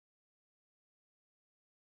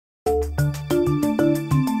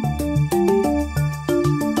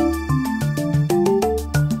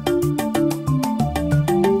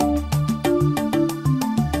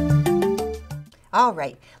All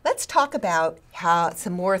right, let's talk about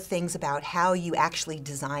some more things about how you actually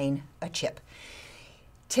design a chip.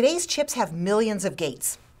 Today's chips have millions of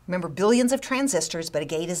gates. Remember, billions of transistors, but a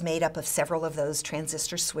gate is made up of several of those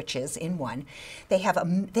transistor switches in one. They have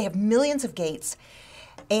millions of gates,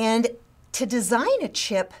 and to design a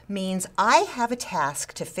chip means I have a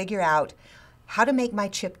task to figure out how to make my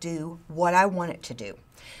chip do what I want it to do.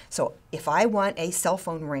 So if I want a cell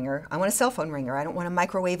phone ringer, I want a cell phone ringer. I don't want a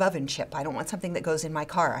microwave oven chip. I don't want something that goes in my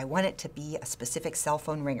car. I want it to be a specific cell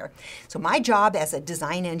phone ringer. So my job as a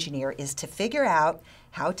design engineer is to figure out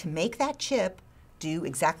how to make that chip do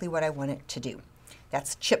exactly what I want it to do.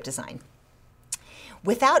 That's chip design.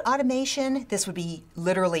 Without automation, this would be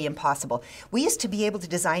literally impossible. We used to be able to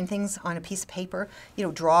design things on a piece of paper,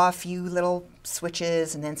 draw a few little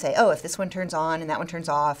switches and then say, oh, if this one turns on and that one turns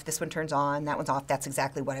off, this one turns on, that one's off, that's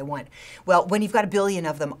exactly what I want. Well, when you've got a billion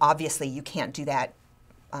of them, obviously you can't do that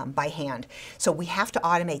by hand. So we have to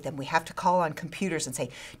automate them. We have to call on computers and say,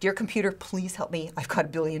 dear computer, please help me. I've got a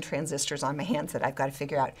billion transistors on my hands that I've got to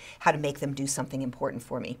figure out how to make them do something important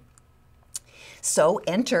for me. So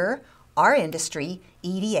enter our industry,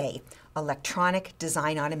 EDA, electronic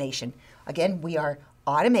design automation. Again, we are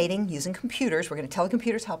automating using computers. We're going to tell the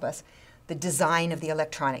computers help us the design of the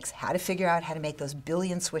electronics, how to figure out how to make those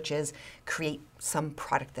billion switches create some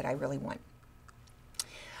product that I really want.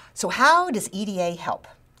 So how does EDA help?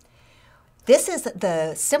 This is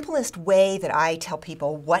the simplest way that I tell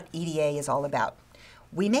people what EDA is all about.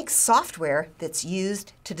 We make software that's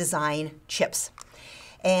used to design chips.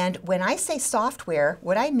 And when I say software,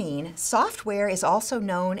 what I mean, software is also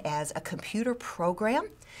known as a computer program.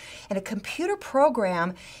 And a computer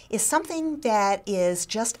program is something that is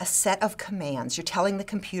just a set of commands. You're telling the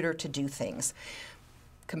computer to do things.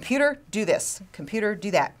 Computer, do this. Computer,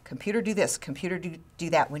 do that. Computer, do this. Computer, do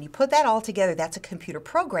that. When you put that all together, that's a computer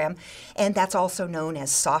program, and that's also known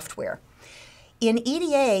as software. In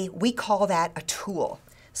EDA, we call that a tool.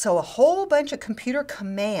 So a whole bunch of computer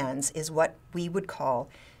commands is what we would call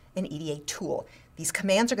an EDA tool. These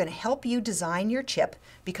commands are going to help you design your chip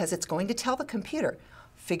because it's going to tell the computer,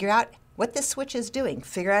 figure out what this switch is doing,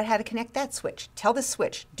 figure out how to connect that switch, tell the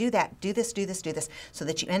switch, do that, do this, do this, do this, so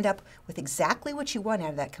that you end up with exactly what you want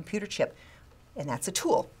out of that computer chip. And that's a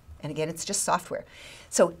tool. And again, it's just software.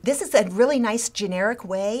 So this is a really nice generic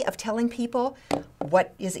way of telling people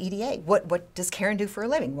what is EDA. What does Karen do for a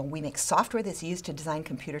living? Well, we make software that's used to design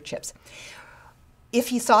computer chips.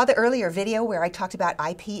 If you saw the earlier video where I talked about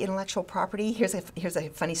IP, intellectual property, here's a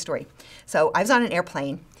funny story. So I was on an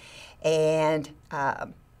airplane, and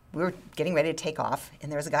we were getting ready to take off,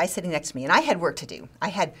 and there was a guy sitting next to me, and I had work to do. I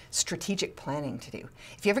had strategic planning to do.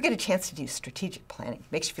 If you ever get a chance to do strategic planning,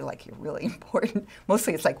 it makes you feel like you're really important.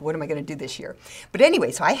 Mostly it's like, what am I going to do this year? But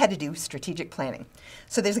anyway, so I had to do strategic planning.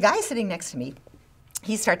 So there's a guy sitting next to me.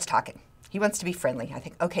 He starts talking. He wants to be friendly. I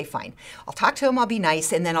think, okay, fine. I'll talk to him, I'll be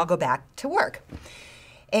nice, and then I'll go back to work.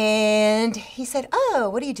 And he said, oh,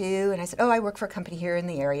 what do you do? And I said, oh, I work for a company here in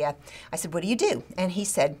the area. I said, what do you do? And he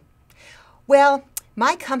said, well,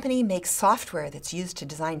 my company makes software that's used to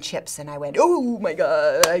design chips. And I went, oh my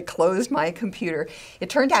God, I closed my computer. It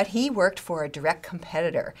turned out he worked for a direct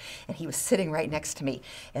competitor, and he was sitting right next to me.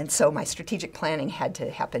 And so my strategic planning had to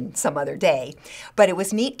happen some other day. But it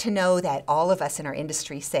was neat to know that all of us in our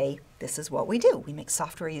industry say, this is what we do. We make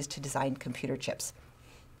software used to design computer chips.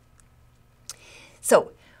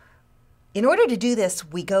 So in order to do this,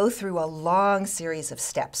 we go through a long series of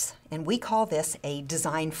steps, and we call this a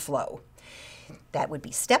design flow. That would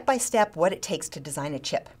be step by step what it takes to design a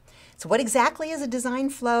chip. So what exactly is a design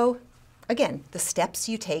flow? Again, the steps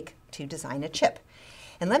you take to design a chip.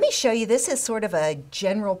 And let me show you, this is sort of a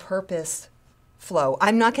general purpose flow.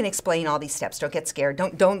 I'm not going to explain all these steps. Don't get scared.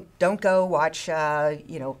 Don't go watch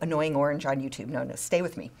Annoying Orange on YouTube. No, stay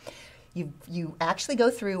with me. You actually go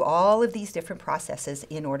through all of these different processes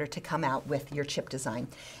in order to come out with your chip design.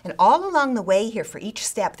 And all along the way here, for each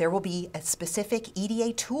step, there will be a specific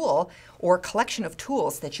EDA tool or collection of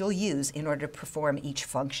tools that you'll use in order to perform each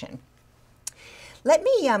function. Let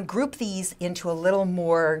me group these into a little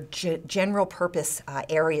more general purpose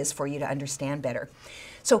areas for you to understand better.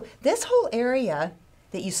 So this whole area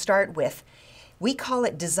that you start with, we call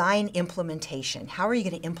it design implementation. How are you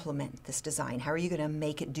going to implement this design? How are you going to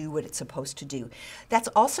make it do what it's supposed to do? That's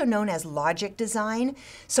also known as logic design.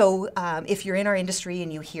 So if you're in our industry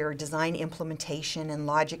and you hear design implementation and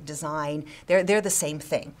logic design, they're the same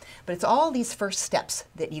thing. But it's all these first steps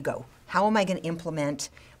that you go. How am I going to implement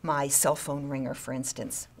my cell phone ringer, for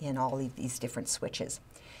instance, in all of these different switches?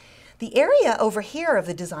 The area over here of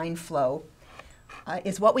the design flow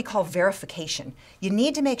is what we call verification. You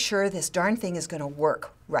need to make sure this darn thing is going to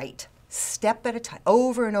work right. step at a time,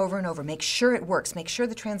 over and over and over. Make sure it works. Make sure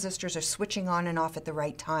the transistors are switching on and off at the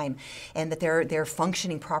right time and that they're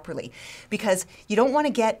functioning properly. Because you don't want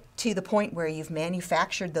to get to the point where you've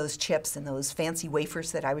manufactured those chips and those fancy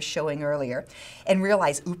wafers that I was showing earlier and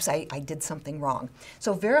realize, oops, I did something wrong.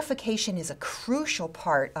 So verification is a crucial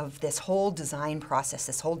part of this whole design process,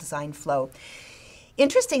 this whole design flow.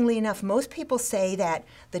 Interestingly enough, most people say that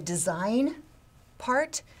the design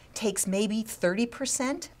part takes maybe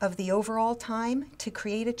 30% of the overall time to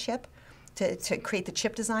create a chip, to create the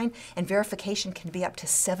chip design, and verification can be up to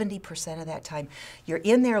 70% of that time. You're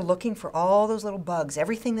in there looking for all those little bugs,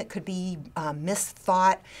 everything that could be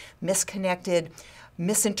misthought, misconnected,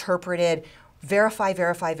 misinterpreted. Verify,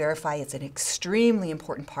 verify, verify. It's an extremely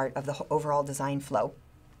important part of the overall design flow.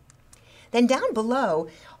 Then down below,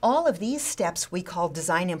 all of these steps we call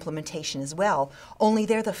design implementation as well, only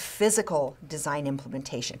they're the physical design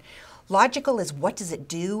implementation. Logical is what does it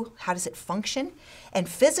do, how does it function, and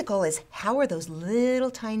physical is how are those little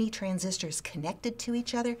tiny transistors connected to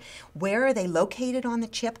each other, where are they located on the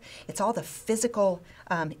chip. It's all the physical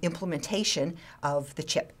implementation of the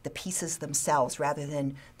chip, the pieces themselves, rather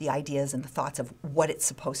than the ideas and the thoughts of what it's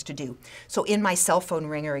supposed to do. So in my cell phone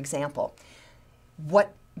ringer example,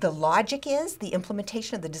 what the logic is, the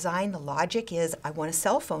implementation of the design, the logic is I want a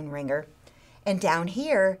cell phone ringer. And down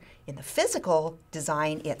here in the physical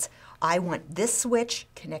design, it's I want this switch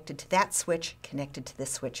connected to that switch, connected to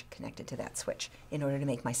this switch, connected to that switch in order to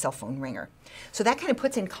make my cell phone ringer. So that kind of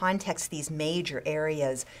puts in context these major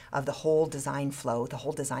areas of the whole design flow, the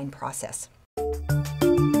whole design process.